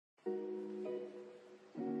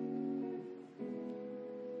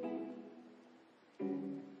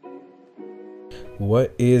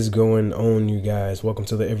What is going on, you guys? Welcome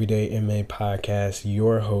to the Everyday MA Podcast.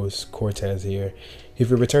 Your host, Cortez here.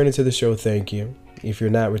 If you're returning to the show, thank you. If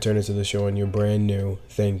you're not returning to the show and you're brand new,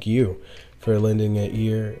 thank you for lending an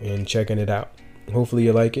ear and checking it out. Hopefully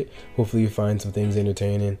you like it. Hopefully you find some things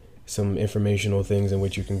entertaining, some informational things in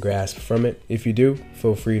which you can grasp from it. If you do,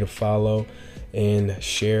 feel free to follow and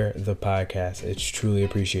share the podcast. It's truly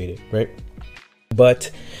appreciated, right?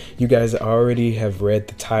 But you guys already have read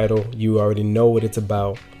the title. You already know what it's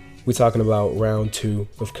about. We're talking about round 2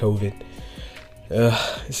 of COVID.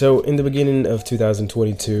 So in the beginning of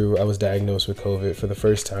 2022, I was diagnosed with COVID for the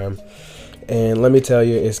first time. And let me tell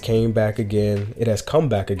you, it's came back again. It has come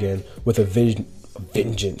back again with a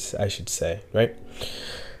vengeance, I should say, right?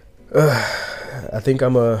 I think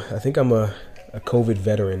I'm a COVID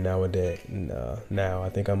veteran nowadays. Now I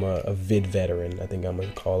think I'm a vid veteran. I think I'm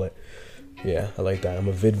gonna call it. Yeah, I like that. I'm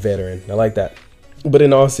a vid veteran. I like that. But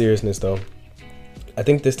in all seriousness, though, I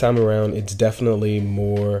think this time around, it's definitely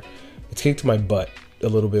more, it's kicked my butt a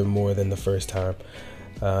little bit more than the first time.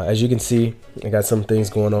 As you can see, I got some things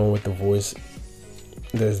going on with the voice.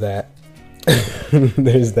 There's that.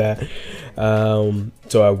 There's that.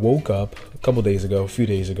 So I woke up a few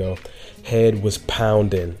days ago, head was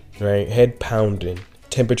pounding, right? Head pounding,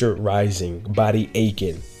 temperature rising, body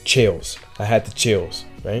aching, chills. I had the chills,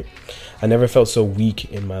 right? I never felt so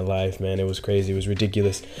weak in my life, man. It was crazy. It was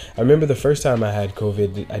ridiculous. I remember the first time I had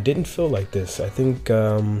COVID, I didn't feel like this. I think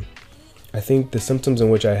the symptoms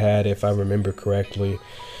in which I had, if I remember correctly,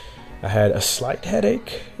 I had a slight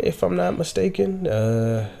headache, if I'm not mistaken.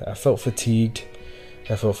 I felt fatigued.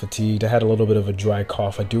 I had a little bit of a dry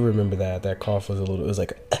cough. I do remember that. That cough was it was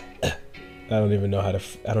like, I don't even know how to,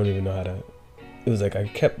 it was like I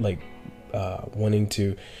kept like, wanting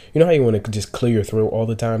to, you know how you want to just clear your throat all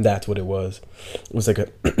the time? That's what it was. It was like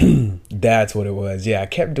that's what it was. Yeah, I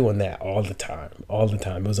kept doing that all the time.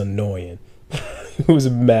 It was annoying. It was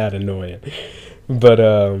mad annoying. But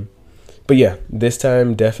yeah, this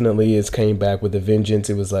time definitely it's came back with a vengeance.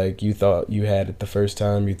 It was like you thought you had it the first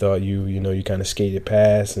time. You thought you kind of skated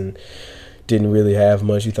past and didn't really have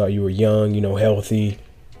much. You thought you were young, healthy.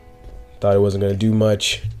 Thought it wasn't going to do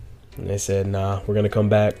much. And they said, nah, we're going to come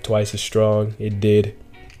back twice as strong. It did.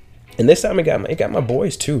 And this time it got my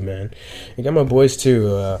boys too, man. It got my boys too.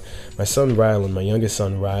 My son Rylan, my youngest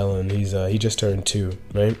son Rylan, he just turned 2,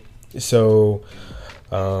 right? So,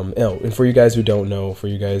 and for you guys who don't know, for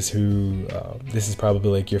you guys who, this is probably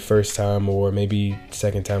like your first time or maybe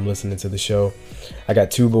second time listening to the show, I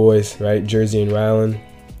got 2 boys, right? Jersey and Rylan.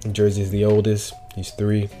 Jersey is the oldest. He's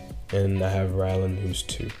 3. And I have Rylan, who's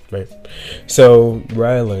 2, right? So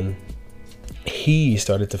Rylan, he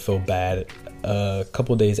started to feel bad a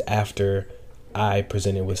couple days after I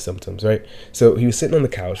presented with symptoms, right? So he was sitting on the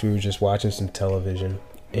couch. We were just watching some television,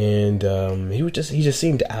 and he just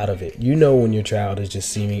seemed out of it. When your child is just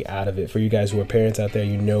seeming out of it. For you guys who are parents out there,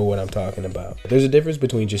 you know what I'm talking about. There's a difference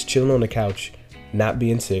between just chilling on the couch, not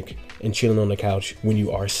being sick, and chilling on the couch when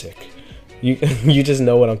you are sick. You just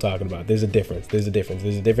know what I'm talking about. There's a difference. There's a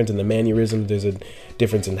difference in the mannerisms. There's a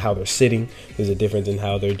difference in how they're sitting. There's a difference in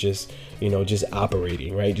how they're just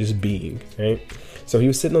operating, right? Just being, right? So he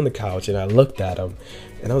was sitting on the couch and I looked at him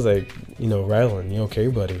and I was like, Rylan, you okay,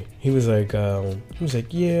 buddy? He was like,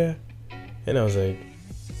 yeah. And I was like,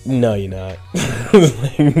 no, you're not. I was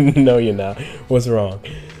like, no, you're not. What's wrong?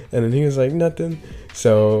 And then he was like, nothing.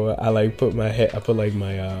 So I put my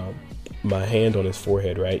hand on his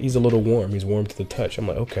forehead, right? He's a little warm. He's warm to the touch. I'm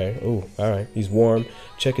like, okay. Oh, all right. He's warm.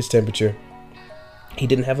 Check his temperature. He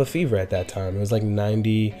didn't have a fever at that time. It was like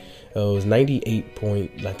 90. It was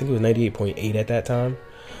 98.8 at that time.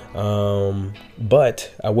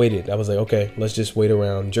 But I waited. I was like, okay, let's just wait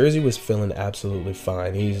around. Jersey was feeling absolutely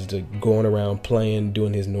fine. He's going around playing,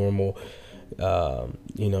 doing his normal,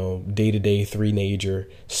 day-to-day 3-nager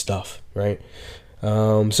stuff, right?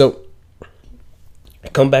 So I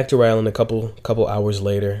come back to Rylan a couple hours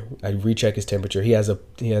later. I recheck his temperature. He has a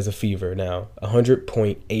fever now.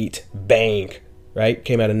 100.8. Bang. Right?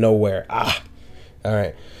 Came out of nowhere. All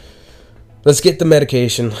right. Let's get the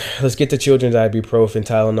medication. Let's get the children's ibuprofen,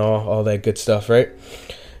 Tylenol, all that good stuff, right?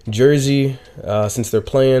 Jersey, since they're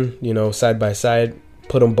playing, side by side,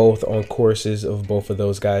 put them both on courses of both of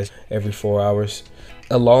those guys every 4 hours,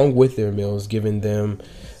 along with their meals, giving them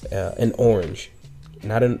an orange.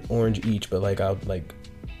 Not an orange each, but I'll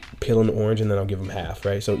peel an orange and then I'll give them half,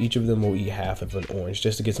 right? So each of them will eat half of an orange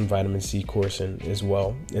just to get some vitamin C coursing as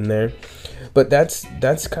well in there. But that's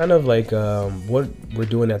kind of like what we're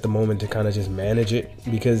doing at the moment to kind of just manage it,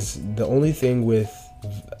 because the only thing with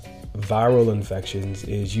viral infections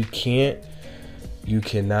is you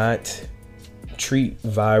cannot treat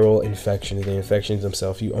viral infections, the infections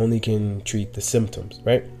themselves. You only can treat the symptoms,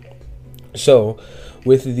 right? So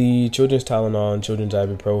with the children's Tylenol and children's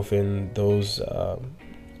ibuprofen, those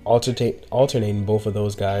alternating both of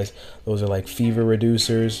those guys, those are like fever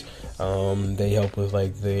reducers. They help with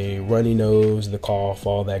like the runny nose, the cough,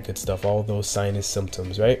 all that good stuff, all those sinus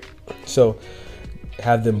symptoms, right? So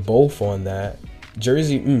have them both on that.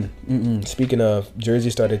 Jersey, speaking of, Jersey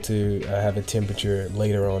started to have a temperature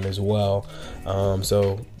later on as well.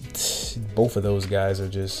 So both of those guys are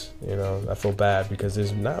just, I feel bad because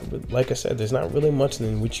there's not, like I said, there's not really much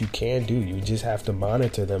in which you can do. You just have to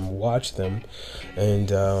monitor them, watch them, and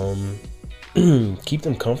keep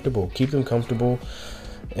them comfortable.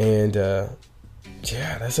 And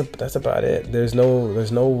yeah, that's about it. There's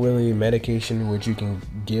no really medication which you can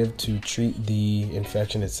give to treat the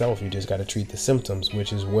infection itself. You just got to treat the symptoms,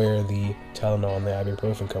 which is where the Tylenol and the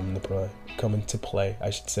ibuprofen come into play,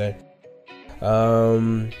 I should say.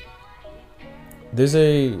 There's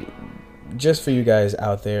just for you guys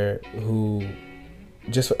out there who,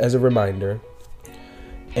 just as a reminder,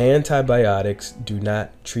 antibiotics do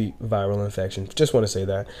not treat viral infections. Just want to say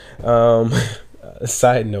that.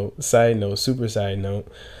 Side note, super side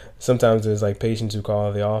note. Sometimes there's like patients who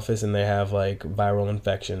call the office and they have like viral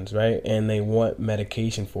infections, right? And they want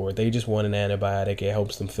medication for it. They just want an antibiotic. It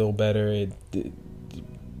helps them feel better.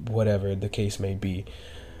 Whatever the case may be.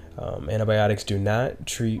 Antibiotics do not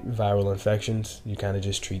treat viral infections. You kind of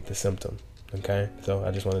just treat the symptom. Okay, so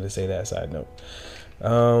I just wanted to say that side note.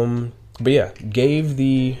 But yeah, gave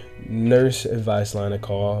the nurse advice line a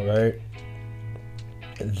call, right?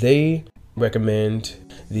 They recommend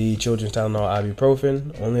the children's Tylenol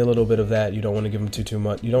ibuprofen, only a little bit of that. You don't want to give them too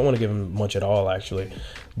much. You don't want to give them much at all, actually,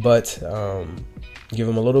 but give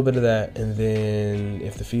them a little bit of that. And then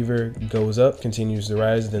if the fever goes up, continues to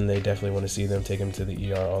rise, then they definitely want to see them, take them to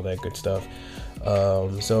the ER, all that good stuff.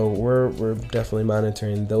 So we're definitely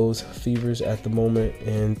monitoring those fevers at the moment.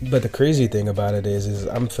 But the crazy thing about it is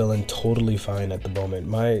I'm feeling totally fine at the moment.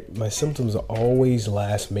 My symptoms always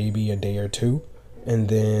last maybe a day or two, and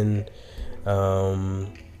then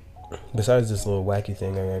besides this little wacky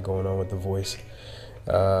thing I got going on with the voice,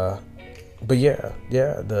 but yeah,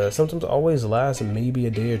 the symptoms always last maybe a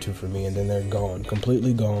day or two for me, and then they're gone,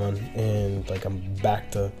 completely gone, and like I'm back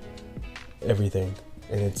to everything,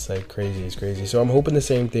 and it's like crazy. It's crazy. So I'm hoping the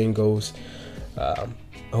same thing goes.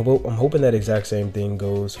 I'm hoping that exact same thing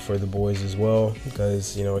goes for the boys as well,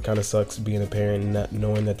 because it kind of sucks being a parent and not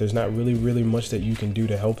knowing that there's not really much that you can do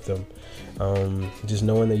to help them. Just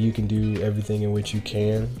knowing that you can do everything in which you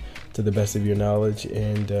can to the best of your knowledge,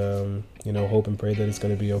 and hope and pray that it's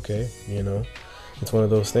going to be okay. It's one of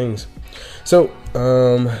those things. So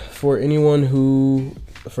for any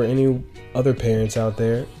other parents out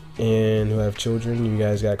there and who have children, you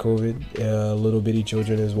guys got COVID, little bitty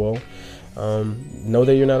children as well, know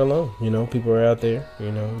that you're not alone. People are out there,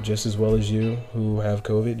 just as well as you, who have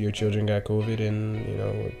COVID. Your children got COVID, and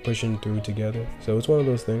we're pushing through together. So it's one of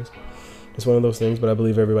those things. But I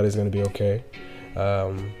believe everybody's going to be okay.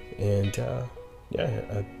 I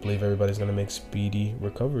believe everybody's going to make speedy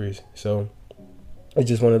recoveries. So it's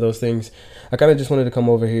just one of those things. I kind of just wanted to come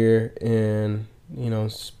over here and,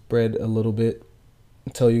 spread a little bit,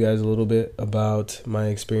 tell you guys a little bit about my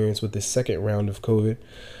experience with the second round of COVID.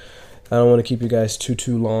 I don't want to keep you guys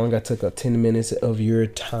too long. I took 10 minutes of your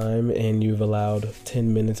time, and you've allowed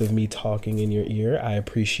 10 minutes of me talking in your ear. I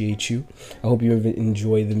appreciate you. I hope you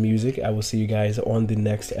enjoy the music. I will see you guys on the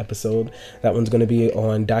next episode. That one's going to be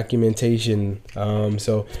on documentation.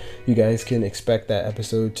 So you guys can expect that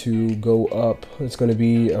episode to go up. It's going to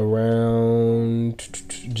be around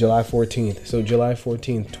July 14th. So July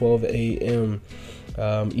 14th, 12 a.m.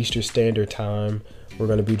 Eastern Standard Time. We're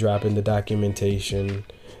going to be dropping the documentation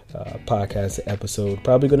podcast episode.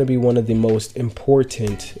 Probably going to be one of the most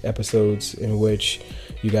important episodes in which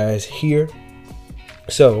you guys hear.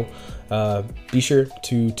 So be sure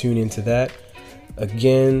to tune into that.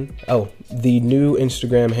 Again, the new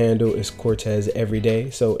Instagram handle is Cortez Everyday.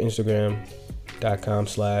 So Instagram.com/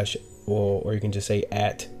 or you can just say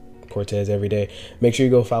 @ Cortez Everyday. Make sure you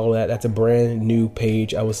go follow that. That's a brand new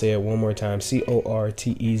page. I will say it one more time.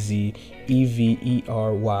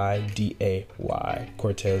 CortezEveryday.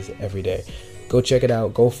 Cortez Everyday. Go check it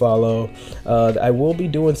out. Go follow. I will be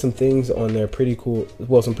doing some things on there.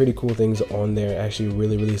 Some pretty cool things on there actually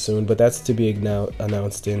really soon. But that's to be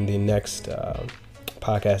announced in the next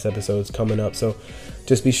podcast episodes coming up. So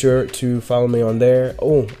just be sure to follow me on there.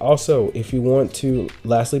 Oh, also, if you want to,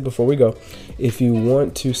 lastly, before we go, if you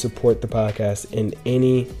want to support the podcast in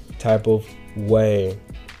any type of way,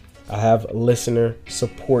 I have listener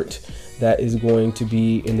support. that is going to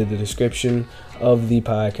be in the description of the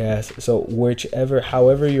podcast. So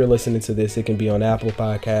however you're listening to this, it can be on Apple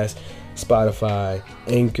Podcasts, Spotify,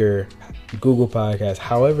 Anchor, Google Podcasts,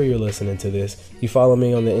 however you're listening to this. You follow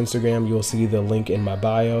me on the Instagram, you'll see the link in my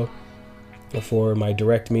bio for my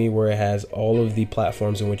direct me, where it has all of the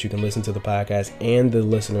platforms in which you can listen to the podcast and the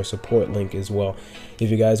listener support link as well.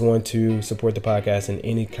 If you guys want to support the podcast in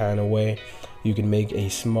any kind of way, you can make a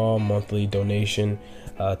small monthly donation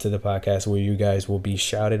to the podcast, where you guys will be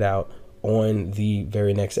shouted out on the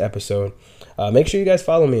very next episode. Make sure you guys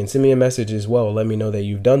follow me and send me a message as well. Let me know that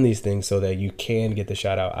you've done these things so that you can get the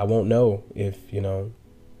shout out. I won't know if you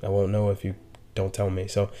don't tell me.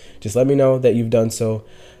 So just let me know that you've done so.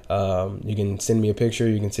 You can send me a picture,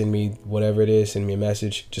 you can send me whatever it is, send me a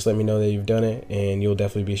message. Just let me know that you've done it, and you'll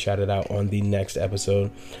definitely be shouted out on the next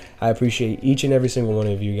episode. I appreciate each and every single one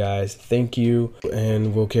of you guys. Thank you,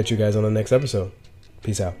 and we'll catch you guys on the next episode.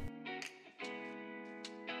 Peace out.